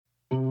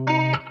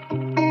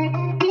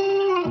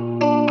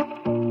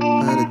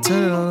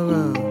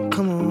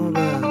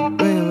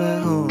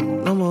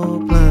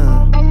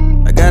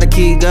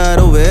God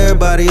over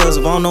everybody else.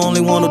 If I'm the only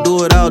one to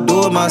do it, I'll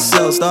do it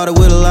myself. Started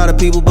with a lot of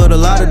people, but a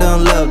lot of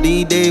them left.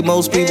 These days,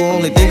 most people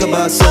only think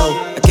about self.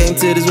 I came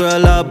to this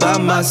world all by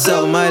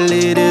myself. Might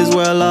live this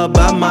world all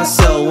by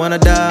myself. When I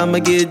die, I'ma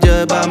get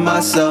judged by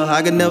myself.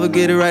 I can never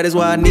get it right, that's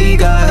why I need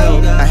God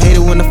help. I hate it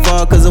when I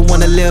fall, cause I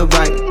wanna live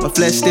right. My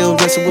flesh still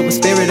wrestle with my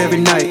spirit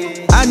every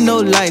night. I know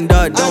light and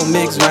dark don't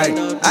mix right.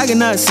 I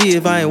cannot see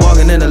if I ain't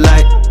walking in the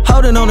light.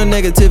 Holding on to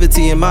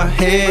negativity in my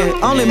head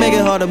only make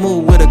it hard to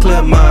move with a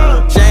clear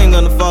mind. Shame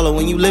gonna follow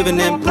when you living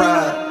in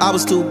pride. I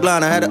was too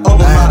blind, I had to open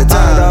my eyes.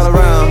 Turn it all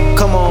around,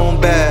 come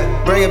on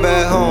back, bring it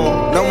back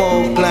home, no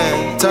more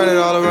plan. Turn it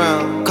all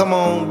around, come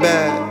on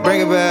back,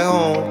 bring it back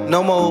home,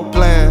 no more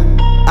plan.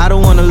 I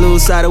don't wanna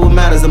lose sight of what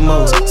matters the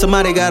most.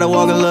 Somebody gotta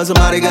walk in love,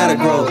 somebody gotta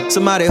grow.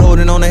 Somebody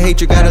holding on to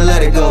hatred, gotta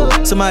let it go.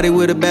 Somebody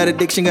with a bad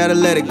addiction, gotta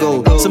let it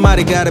go.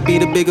 Somebody gotta be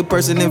the bigger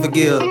person and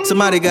forgive.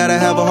 Somebody gotta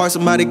have a heart,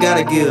 somebody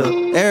gotta give.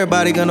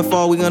 Everybody gonna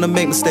fall, we gonna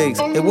make mistakes.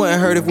 It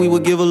wouldn't hurt if we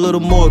would give a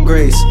little more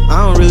grace.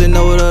 I don't really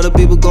know what other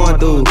people going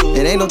through.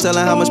 It ain't no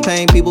telling how much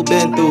pain people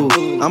been through.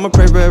 I'ma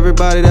pray for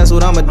everybody, that's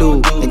what I'ma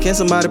do. And can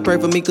somebody pray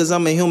for me, cause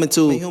I'm a human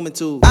too.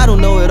 I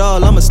don't know it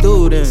all, I'm a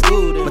student.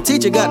 My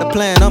teacher got the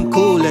plan, I'm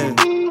coolin'.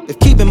 If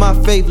keeping my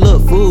faith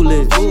look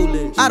foolish,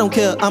 I don't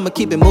care, I'ma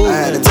keep it moving. I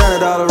had to turn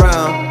it all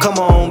around, come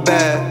on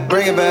back,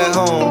 bring it back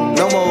home,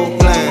 no more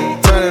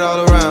plan. Turn it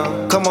all around.